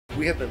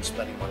we have been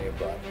spending money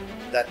abroad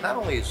that not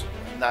only is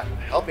not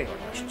helping our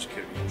national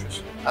security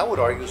interests, I would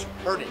argue is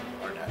hurting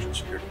our national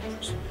security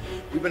interests.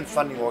 We've been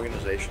funding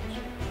organizations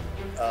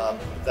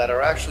that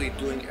are actually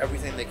doing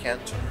everything they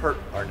can to hurt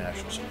our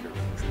national security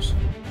interests.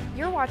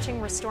 You're watching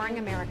Restoring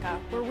America,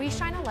 where we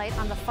shine a light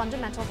on the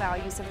fundamental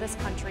values of this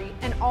country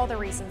and all the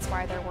reasons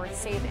why they're worth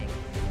saving.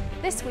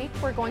 This week,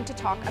 we're going to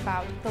talk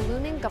about the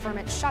looming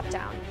government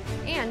shutdown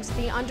and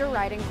the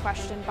underwriting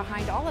question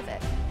behind all of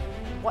it.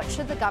 What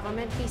should the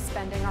government be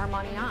spending our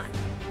money on?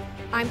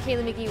 I'm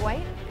Kaylee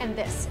McGee-White, and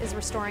this is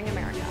Restoring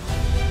America.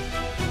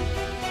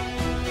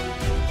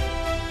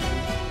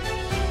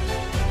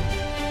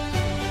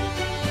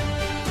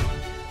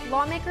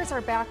 Lawmakers are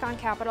back on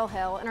Capitol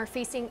Hill and are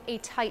facing a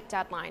tight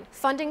deadline.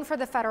 Funding for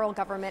the federal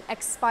government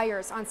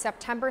expires on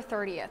September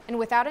 30th, and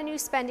without a new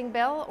spending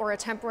bill or a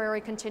temporary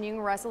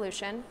continuing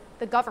resolution,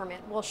 the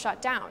government will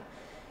shut down.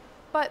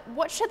 But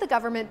what should the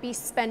government be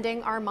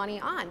spending our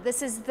money on?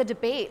 This is the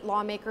debate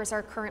lawmakers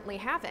are currently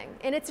having,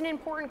 and it's an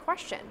important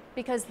question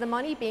because the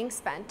money being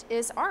spent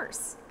is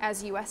ours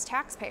as U.S.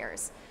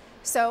 taxpayers.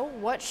 So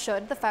what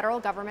should the federal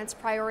government's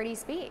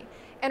priorities be?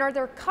 And are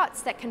there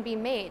cuts that can be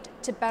made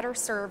to better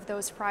serve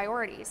those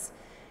priorities?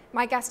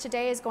 My guest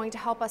today is going to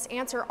help us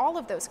answer all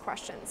of those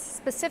questions,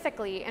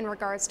 specifically in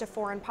regards to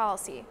foreign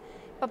policy.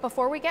 But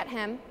before we get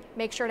him,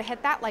 make sure to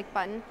hit that like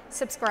button,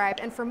 subscribe,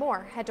 and for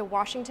more, head to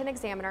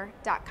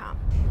washingtonexaminer.com.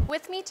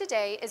 With me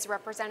today is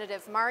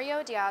Representative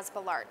Mario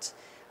Diaz-Balart,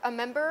 a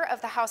member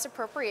of the House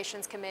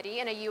Appropriations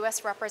Committee and a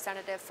U.S.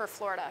 representative for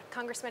Florida.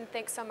 Congressman,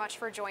 thanks so much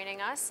for joining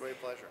us. Great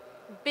pleasure.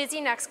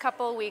 Busy next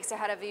couple of weeks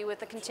ahead of you with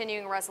the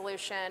continuing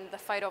resolution, the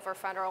fight over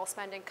federal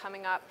spending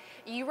coming up.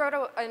 You wrote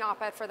an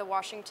op-ed for the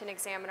Washington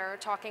Examiner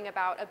talking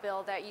about a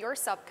bill that your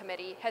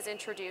subcommittee has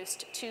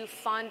introduced to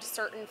fund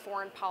certain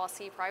foreign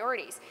policy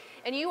priorities.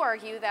 And you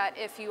argue that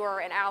if you are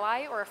an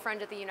ally or a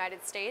friend of the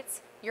United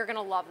States, you're going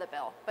to love the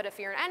bill. But if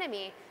you're an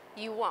enemy,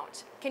 you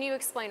won't. Can you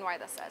explain why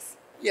this is?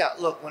 Yeah,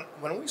 look,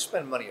 when we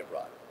spend money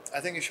abroad, I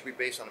think it should be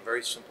based on a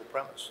very simple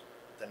premise: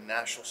 the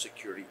national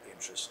security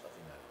interests of the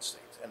United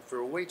States. And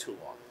for way too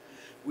long,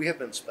 we have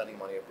been spending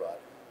money abroad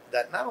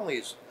that not only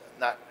is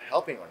not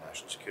helping our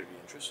national security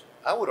interests,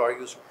 I would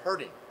argue is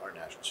hurting our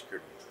national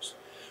security interests.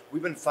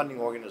 We've been funding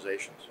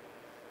organizations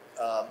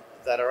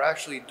that are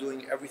actually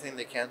doing everything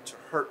they can to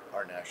hurt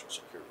our national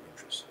security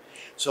interests.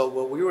 So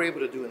what we were able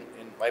to do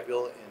in my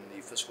bill in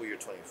the fiscal year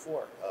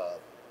 24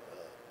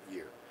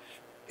 year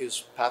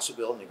is pass a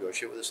bill,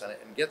 negotiate with the Senate,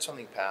 and get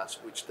something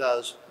passed which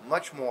does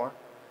much more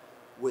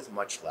with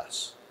much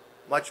less.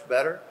 Much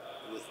better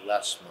with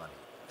less money.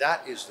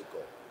 That is the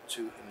goal,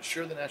 to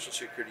ensure the national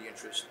security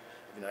interests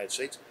of the United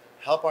States,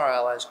 help our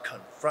allies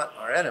confront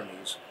our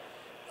enemies,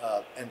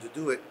 and to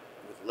do it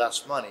with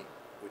less money,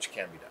 which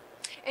can be done.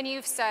 And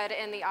you've said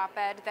in the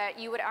op-ed that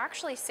you would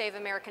actually save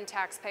American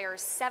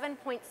taxpayers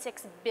 $7.6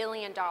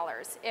 billion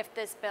if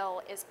this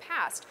bill is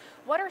passed.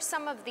 What are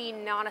some of the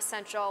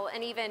non-essential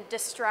and even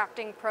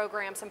distracting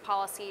programs and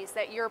policies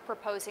that you're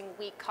proposing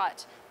we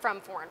cut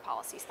from foreign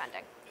policy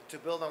spending? To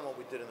build on what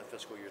we did in the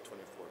fiscal year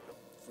 24 bill.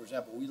 For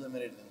example, we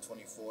eliminated in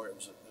 24, it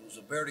was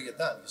a bear to get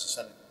done because the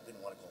Senate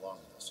didn't want to go along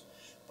with this.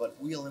 But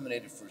we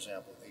eliminated, for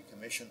example, the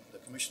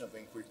Commission of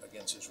Inquiry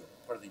against Israel,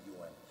 part of the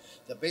UN,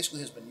 that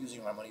basically has been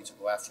using our money to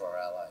go after our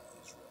ally,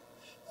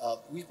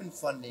 Israel. We've been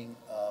funding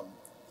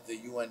the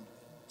UN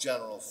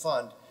General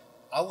Fund.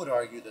 I would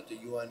argue that the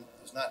UN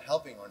is not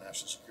helping our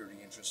national security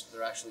interests,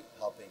 they're actually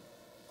helping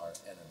our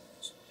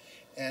enemies.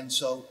 And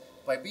so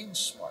by being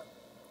smart,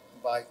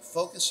 by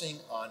focusing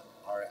on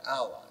our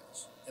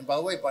allies, and by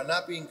the way, by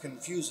not being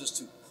confused as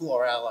to who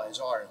our allies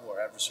are and who our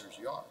adversaries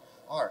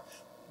are,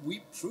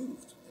 we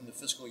proved in the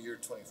fiscal year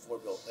 24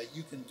 bill that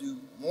you can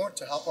do more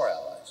to help our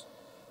allies,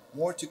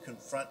 more to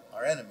confront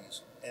our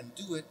enemies, and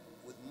do it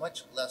with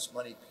much less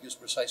money because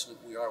precisely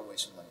we are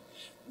wasting money.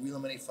 We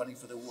eliminate funding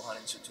for the Wuhan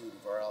Institute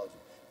of Virology,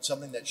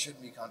 something that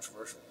shouldn't be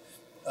controversial.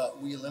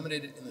 We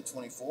eliminated in the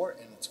 24,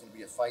 and it's going to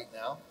be a fight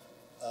now,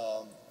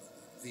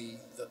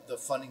 the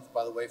funding,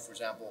 by the way, for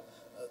example,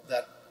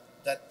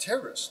 that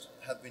terrorists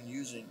have been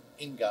using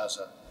in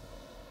Gaza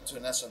to,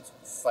 in essence,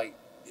 fight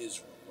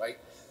Israel, right?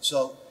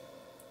 So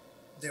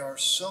there are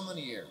so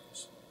many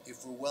areas,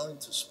 if we're willing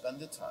to spend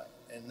the time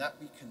and not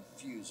be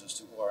confused as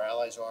to who our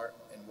allies are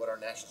and what our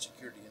national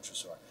security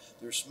interests are.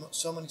 There's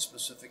so many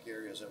specific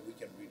areas that we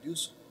can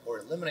reduce or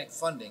eliminate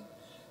funding,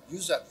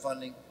 use that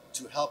funding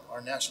to help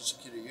our national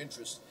security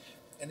interests.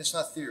 And it's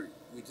not theory.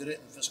 We did it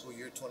in fiscal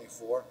year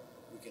 24.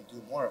 We can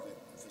do more of it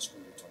in fiscal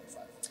year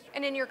 25.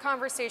 And in your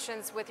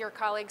conversations with your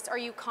colleagues, are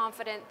you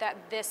confident that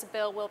this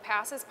bill will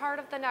pass as part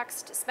of the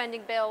next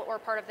spending bill or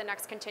part of the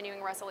next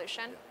continuing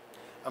resolution? Yeah.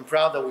 I'm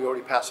proud that we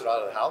already passed it out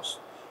of the House.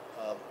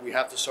 We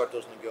have to start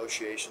those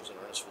negotiations in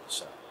earnest with the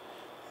Senate.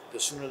 The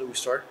sooner that we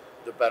start,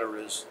 the better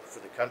it is for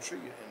the country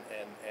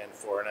and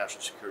for our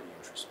national security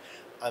interests.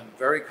 I'm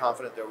very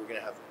confident that we're going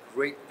to have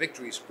great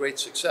victories, great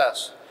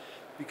success,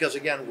 because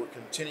again,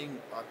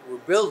 we're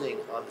building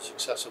on the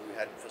success that we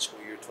had in fiscal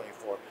year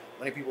 24.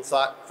 Many people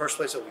thought, first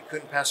place, that we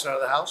couldn't pass it out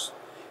of the House,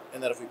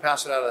 and that if we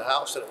pass it out of the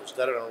House, that it was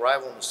dead on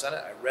arrival in the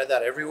Senate. I read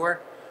that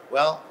everywhere.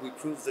 Well, we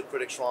proved the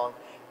critics wrong,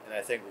 and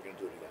I think we're going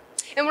to do it again.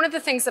 And one of the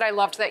things that I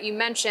loved that you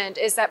mentioned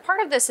is that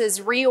part of this is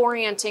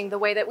reorienting the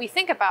way that we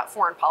think about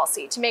foreign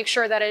policy to make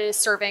sure that it is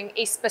serving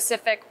a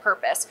specific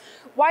purpose.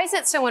 Why is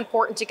it so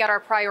important to get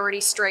our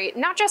priorities straight,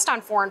 not just on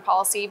foreign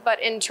policy,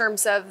 but in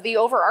terms of the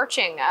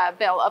overarching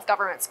bill of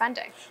government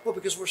spending? Well,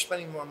 because we're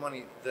spending more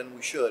money than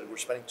we should. We're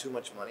spending too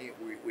much money.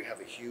 We have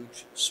a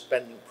huge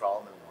spending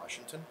problem in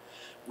Washington.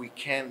 We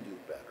can do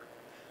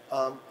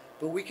better.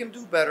 But we can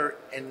do better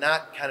and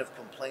not kind of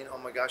complain, oh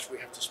my gosh, we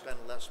have to spend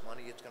less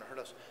money, it's going to hurt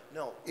us.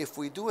 No, if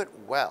we do it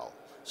well,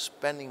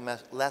 spending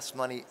less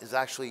money is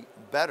actually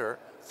better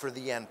for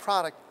the end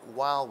product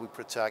while we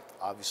protect,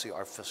 obviously,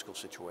 our fiscal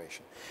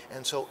situation.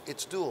 And so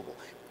it's doable.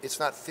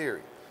 It's not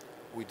theory.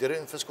 We did it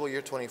in fiscal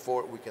year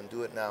 24, we can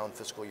do it now in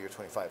fiscal year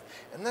 25.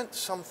 And then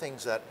some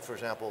things that, for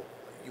example,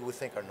 you would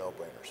think are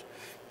no-brainers.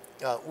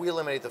 We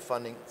eliminated the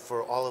funding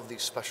for all of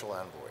these special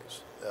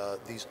envoys,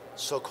 these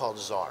so-called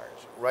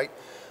czars, right?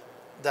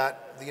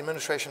 That the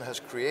administration has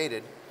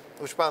created,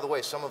 which, by the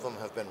way, some of them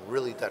have been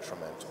really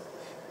detrimental.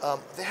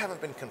 They haven't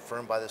been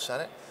confirmed by the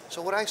Senate.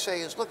 So what I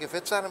say is, look, if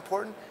it's that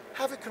important,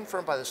 have it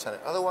confirmed by the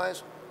Senate.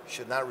 Otherwise, you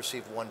should not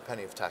receive 1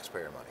 penny of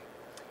taxpayer money.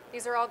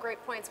 These are all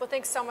great points. Well,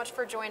 thanks so much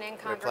for joining,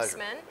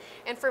 Congressman.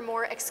 And for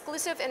more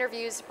exclusive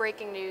interviews,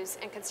 breaking news,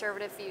 and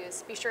conservative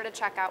views, be sure to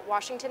check out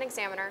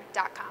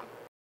washingtonexaminer.com.